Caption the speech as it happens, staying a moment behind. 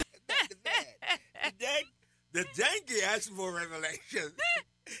The donkey asked for revelation.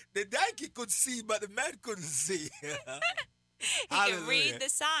 The donkey could see, but the man couldn't see. He can read Hallelujah. the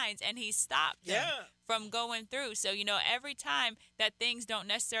signs, and he stopped them Yeah. from going through. So, every time that things don't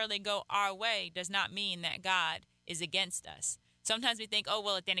necessarily go our way does not mean that God is against us. Sometimes we think, oh,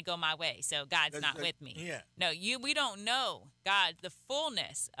 well, it didn't go my way, so God's not with me. Yeah. No, we don't know God, the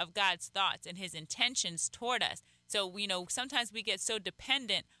fullness of God's thoughts and his intentions toward us. So, sometimes we get so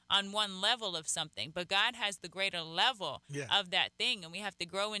dependent on one level of something, but God has the greater level Yeah. of that thing, and we have to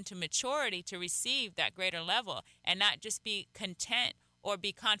grow into maturity to receive that greater level and not just be content or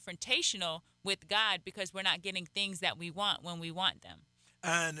be confrontational with God because we're not getting things that we want when we want them.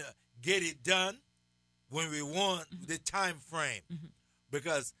 And get it done when we want Mm-hmm. the time frame. Mm-hmm.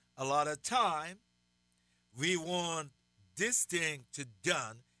 Because a lot of time we want this thing to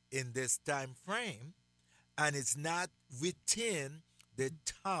done in this time frame, and it's not within the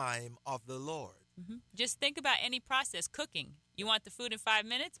time of the Lord. Mm-hmm. Just think about any process, cooking. You want the food in 5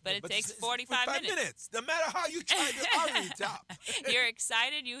 minutes, but it takes it's 45 minutes. No matter how you try to hurry it up. You're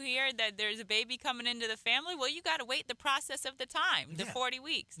excited. You hear that there's a baby coming into the family. Well, you got to wait the process of the time, the Yeah. 40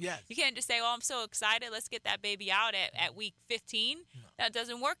 weeks. Yes. You can't just say, oh, I'm so excited. Let's get that baby out at week 15. No. That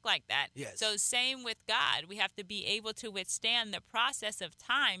doesn't work like that. Yes. So same with God. We have to be able to withstand the process of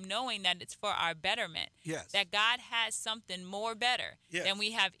time, knowing that it's for our betterment. Yes. That God has something more better Yes. than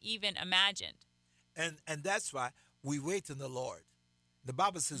we have even imagined. And that's why we wait on the Lord. The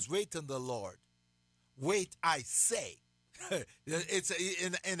Bible says, wait on the Lord. Wait, I say. It's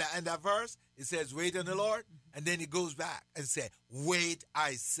in that verse, it says, wait on the Lord. And then it goes back and say, wait,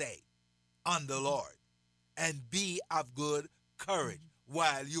 I say, on the Lord. And be of good courage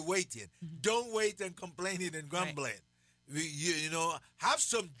while you're waiting. Don't wait and complaining and grumbling. Right. Have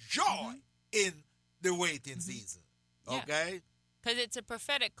some joy in the waiting season. Yeah. Okay? Because it's a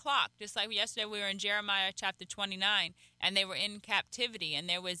prophetic clock. Just like yesterday we were in Jeremiah chapter 29, and they were in captivity, and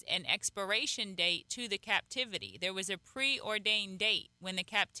there was an expiration date to the captivity. There was a preordained date when the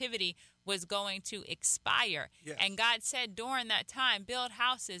captivity was going to expire. Yes. And God said during that time, build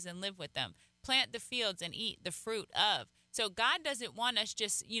houses and live with them. Plant the fields and eat the fruit of. So God doesn't want us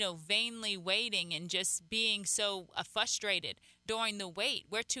just, vainly waiting and just being so frustrated during the wait.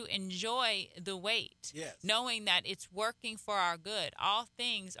 We're to enjoy the wait, Yes. knowing that it's working for our good. All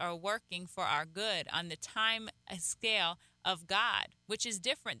things are working for our good on the time scale of God, which is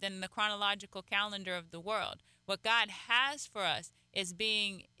different than the chronological calendar of the world. What God has for us is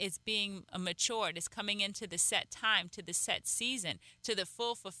being matured, is coming into the set time, to the set season, to the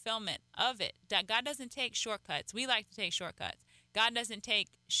full fulfillment of it. That God doesn't take shortcuts. We like to take shortcuts. God doesn't take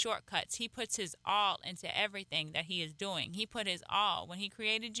shortcuts. He puts his all into everything that he is doing. He put his all. When he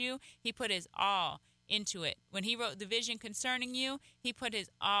created you, he put his all into it. When he wrote the vision concerning you, he put his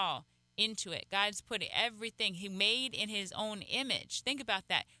all into it. God's put everything he made in his own image. Think about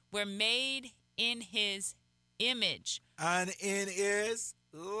that. We're made in his image. And in his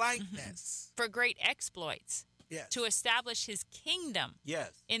likeness. For great exploits. Yes. To establish his kingdom.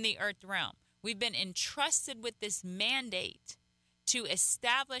 Yes. In the earth realm. We've been entrusted with this mandate to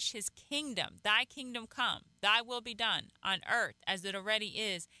establish his kingdom. Thy kingdom come, thy will be done on earth as it already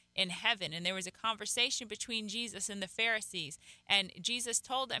is in heaven. And there was a conversation between Jesus and the Pharisees. And Jesus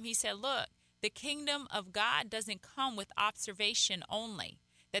told them, he said, look, the kingdom of God doesn't come with observation only.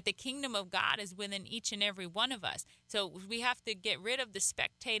 That the kingdom of God is within each and every one of us. So we have to get rid of the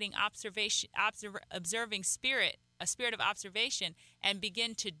spectating observing spirit, a spirit of observation, and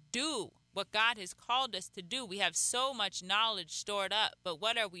begin to do what God has called us to do. We have so much knowledge stored up, but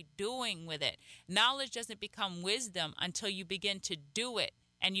what are we doing with it? Knowledge doesn't become wisdom until you begin to do it.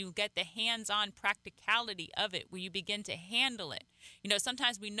 And you get the hands-on practicality of it where you begin to handle it.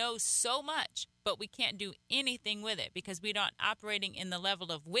 Sometimes we know so much, but we can't do anything with it because we're not operating in the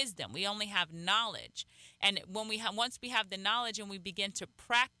level of wisdom. We only have knowledge. And when once we have the knowledge and we begin to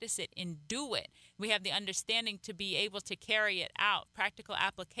practice it and do it, we have the understanding to be able to carry it out, practical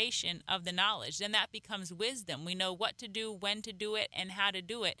application of the knowledge. Then that becomes wisdom. We know what to do, when to do it, and how to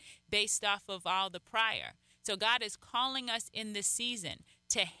do it based off of all the prior. So God is calling us in this season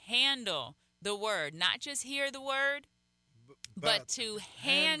to handle the word, not just hear the word, but to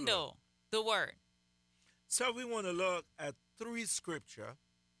handle the word. So we want to look at 3 scripture.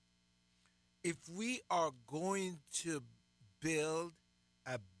 If we are going to build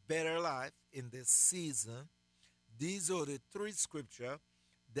a better life in this season, these are the 3 scripture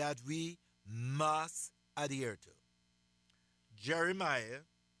that we must adhere to. Jeremiah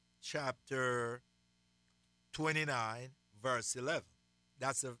chapter 29, verse 11.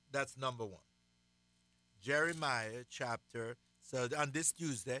 That's number 1. Jeremiah chapter. So on this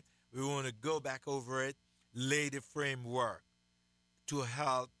Tuesday, we want to go back over it lay the framework to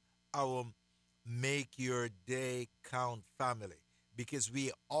help our Make Your Day Count family, because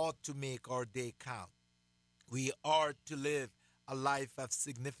we ought to make our day count. We are to live a life of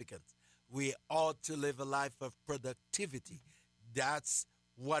significance. We ought to live a life of productivity. That's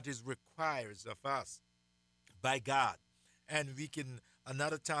what is requires of us by God. And we can,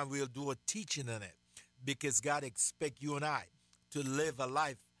 another time we'll do a teaching on it, because God expects you and I to live a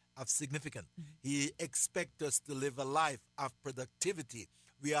life of significance. He expects us to live a life of productivity.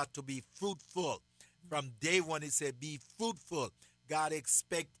 We are to be fruitful. From day one, he said, be fruitful. God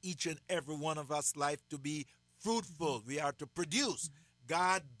expects each and every one of us life to be fruitful. We are to produce.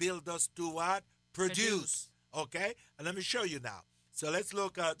 God built us to what? Produce. Okay? And let me show you now. So let's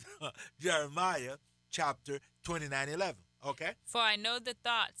look at Jeremiah chapter 29:11. Okay? For I know the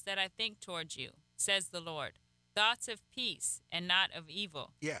thoughts that I think towards you, says the Lord, thoughts of peace and not of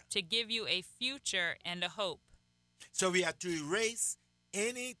evil, Yeah. to give you a future and a hope. So we have to erase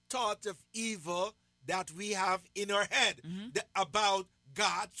any thought of evil that we have in our head about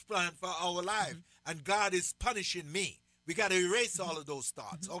God's plan for our life. And God is punishing me. We got to erase all of those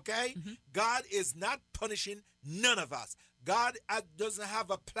thoughts, okay? God is not punishing none of us. God doesn't have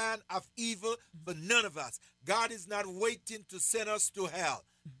a plan of evil for none of us. God is not waiting to send us to hell.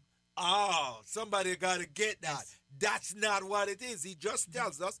 Oh, somebody got to get that. Yes. That's not what it is. He just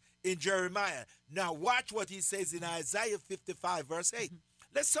tells us in Jeremiah. Now watch what he says in Isaiah 55 verse 8.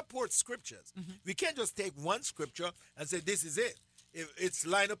 Let's support scriptures. We can't just take one scripture and say this is it. It's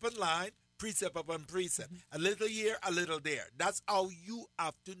line upon line, precept upon precept. A little here, a little there. That's how you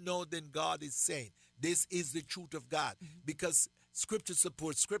have to know then God is saying this is the truth of God, because scripture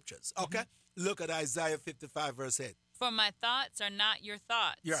supports scriptures. Okay? Look at Isaiah 55 verse 8. For my thoughts are not your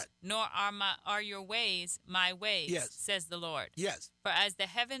thoughts, Right. nor are your ways my ways, Yes. says the Lord. Yes. For as the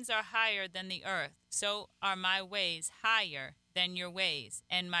heavens are higher than the earth, so are my ways higher than your ways,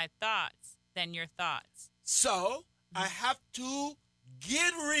 and my thoughts than your thoughts. So I have to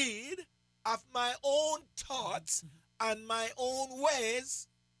get rid of my own thoughts and my own ways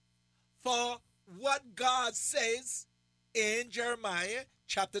for what God says in Jeremiah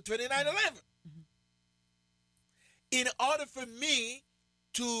chapter 29:11. In order for me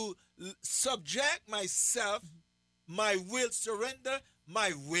to subject myself, my will, surrender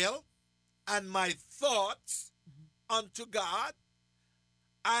my will and my thoughts unto God,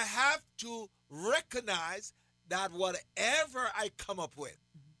 I have to recognize that whatever I come up with,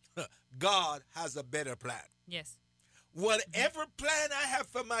 God has a better plan. Yes. Whatever plan I have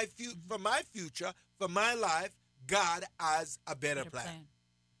for my future, for my life, God has a better plan.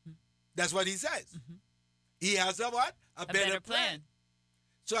 That's what he says. He has a what? A better plan.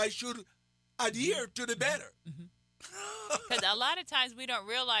 So I should adhere to the better. Because a lot of times we don't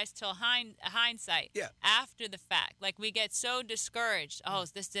realize till hindsight, Yeah. after the fact. Like we get so discouraged. Oh,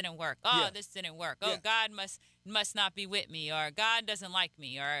 this didn't work. Oh, Yeah. this didn't work. Oh, Yeah. God must not be with me, or God doesn't like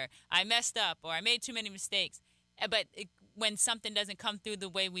me, or I messed up, or I made too many mistakes. But when something doesn't come through the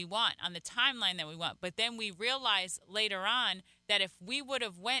way we want, on the timeline that we want, but then we realize later on that if we would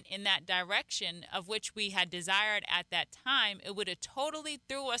have went in that direction of which we had desired at that time, it would have totally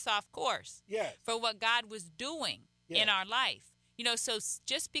threw us off course Yes. for what God was doing in our life. So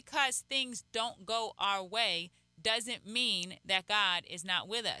just because things don't go our way doesn't mean that God is not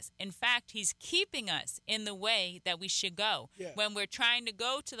with us. In fact, he's keeping us in the way that we should go. Yeah. When we're trying to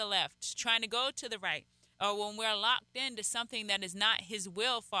go to the left, trying to go to the right, or when we're locked into something that is not his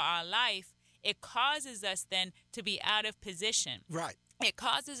will for our life, it causes us then to be out of position. Right. It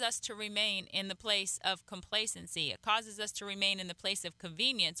causes us to remain in the place of complacency. It causes us to remain in the place of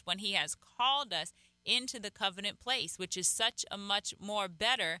convenience when he has called us into the covenant place, which is such a much more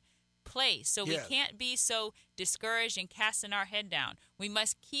better place. So Yes. we can't be so discouraged and casting our head down. We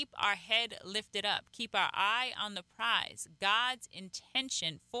must keep our head lifted up, keep our eye on the prize. God's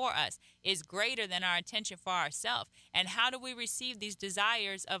intention for us is greater than our intention for ourselves. And how do we receive these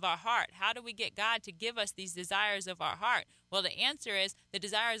desires of our heart? How do we get God to give us these desires of our heart? Well, the answer is the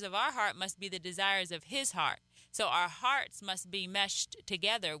desires of our heart must be the desires of his heart. So our hearts must be meshed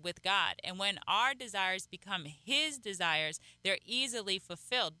together with God. And when our desires become his desires, they're easily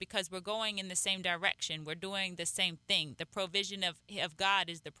fulfilled because we're going in the same direction. We're doing the same thing. The provision of God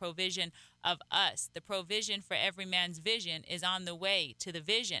is the provision of us. The provision for every man's vision is on the way to the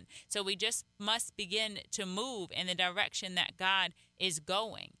vision. So we just must begin to move in the direction that God is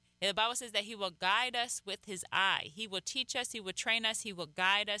going. The Bible says that he will guide us with his eye. He will teach us. He will train us. He will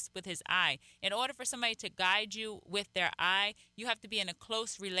guide us with his eye. In order for somebody to guide you with their eye, you have to be in a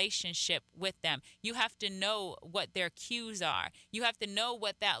close relationship with them. You have to know what their cues are. You have to know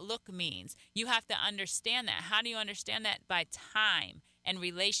what that look means. You have to understand that. How do you understand that? By time and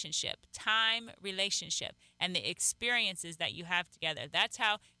relationship, and the experiences that you have together. That's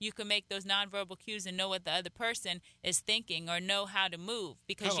how you can make those nonverbal cues and know what the other person is thinking or know how to move,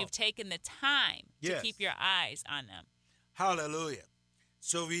 because you've taken the time to keep your eyes on them. Hallelujah.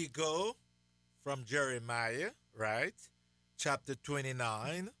 So we go from Jeremiah, right? Chapter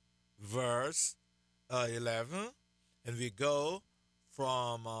 29, verse 11. And we go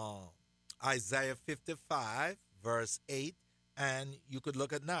from Isaiah 55, verse 8. And you could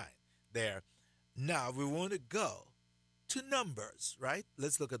look at 9 there. Now we want to go to Numbers, right?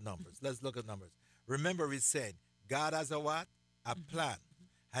 Let's look at Numbers. Remember we said God has a what? A plan.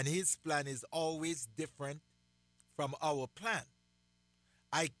 And his plan is always different from our plan.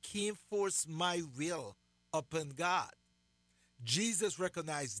 I can't force my will upon God. Jesus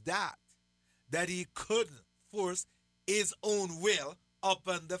recognized that he couldn't force his own will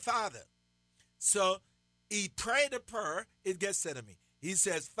upon the Father. So he prayed a prayer, it gets said to me. He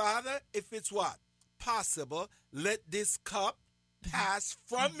says, Father, if it's what? Possible, let this cup pass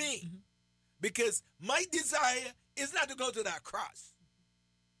from me. Because my desire is not to go to that cross.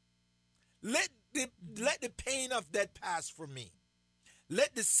 Let the pain of that pass from me.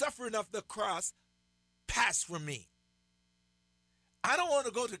 Let the suffering of the cross pass from me. I don't want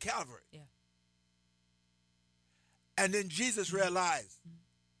to go to Calvary. Yeah. And then Jesus realized,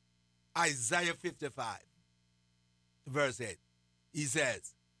 Isaiah 55. Verse 8, he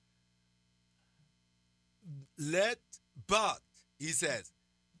says, he says,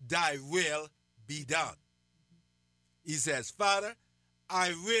 thy will be done. He says, Father,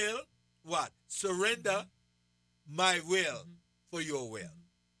 I will, what? Surrender my will for your will.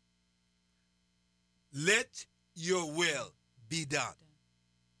 Let your will be done.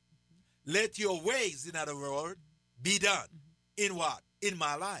 Let your ways, in other words, be done. In what? In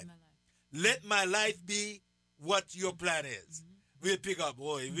my life. Let my life be what your plan is. We'll pick up,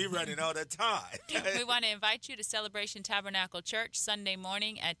 boy, we're running out of time. We want to invite you to Celebration Tabernacle Church Sunday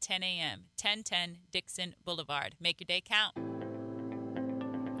morning at 10 a.m., 1010 Dixon Boulevard. Make your day count.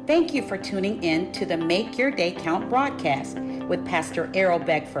 Thank you for tuning in to the Make Your Day Count broadcast with Pastor Errol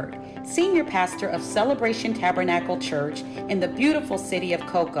Beckford, Senior Pastor of Celebration Tabernacle Church in the beautiful city of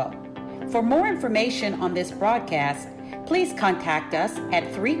Cocoa. For more information on this broadcast, please contact us at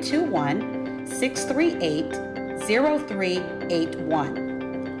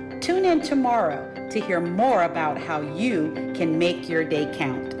 321-638-0381. Tune in tomorrow to hear more about how you can make your day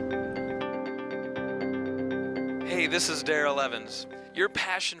count. Hey, this is Daryl Evans. Your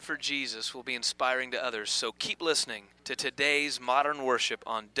passion for Jesus will be inspiring to others, so keep listening to today's Modern Worship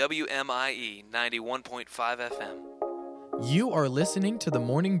on WMIE 91.5 FM. You are listening to the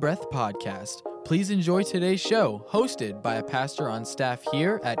Morning Breath Podcast. Please enjoy today's show, hosted by a pastor on staff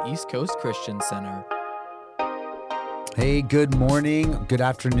here at East Coast Christian Center. Hey, good morning, good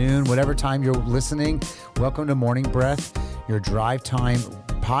afternoon, whatever time you're listening. Welcome to Morning Breath, your drive time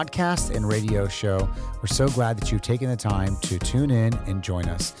podcast and radio show. We're so glad that you've taken the time to tune in and join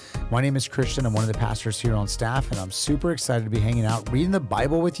us. My name is Christian. I'm one of the pastors here on staff, and I'm super excited to be hanging out, reading the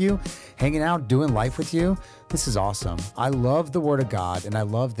Bible with you, hanging out, doing life with you. This is awesome. I love the Word of God, and I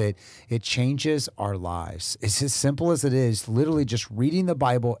love that it changes our lives. It's as simple as it is. Literally just reading the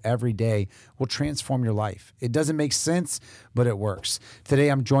Bible every day will transform your life. It doesn't make sense, but it works. Today,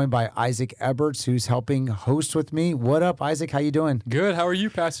 I'm joined by Isaac Eberts, who's helping host with me. What up, Isaac? How you doing? Good. How are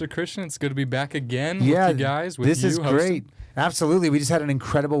you, Pastor Christian? It's good to be back again with you guys. This is great. Absolutely. We just had an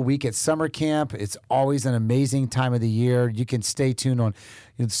incredible week at summer camp. It's always an amazing time of the year. You can stay tuned on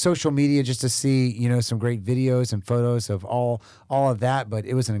social media just to see, some great videos and photos of all of that, but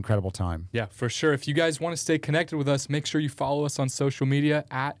it was an incredible time. Yeah, for sure. If you guys want to stay connected with us, make sure you follow us on social media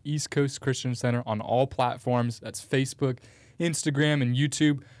at East Coast Christian Center on all platforms. That's Facebook, Instagram, and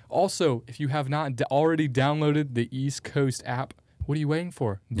YouTube. Also, if you have not already downloaded the East Coast app, what are you waiting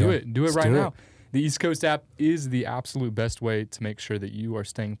for? Do it right now. The East Coast app is the absolute best way to make sure that you are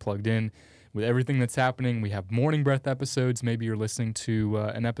staying plugged in with everything that's happening. We have Morning Breath episodes. Maybe you're listening to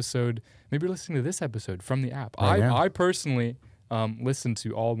an episode. Maybe you're listening to this episode from the app. I personally listen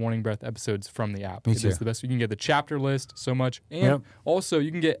to all Morning Breath episodes from the app. Me too. It's the best. You can get the chapter list so much. And also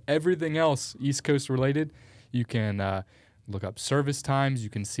you can get everything else East Coast related. You can look up service times. You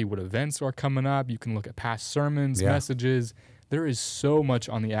can see what events are coming up. You can look at past sermons, messages. There is so much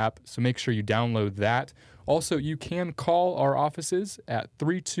on the app, so make sure you download that. Also, you can call our offices at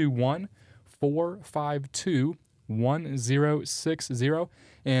 321-452-1060,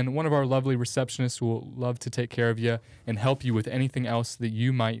 and one of our lovely receptionists will love to take care of you and help you with anything else that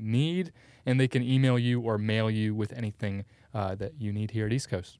you might need, and they can email you or mail you with anything that you need here at East Coast.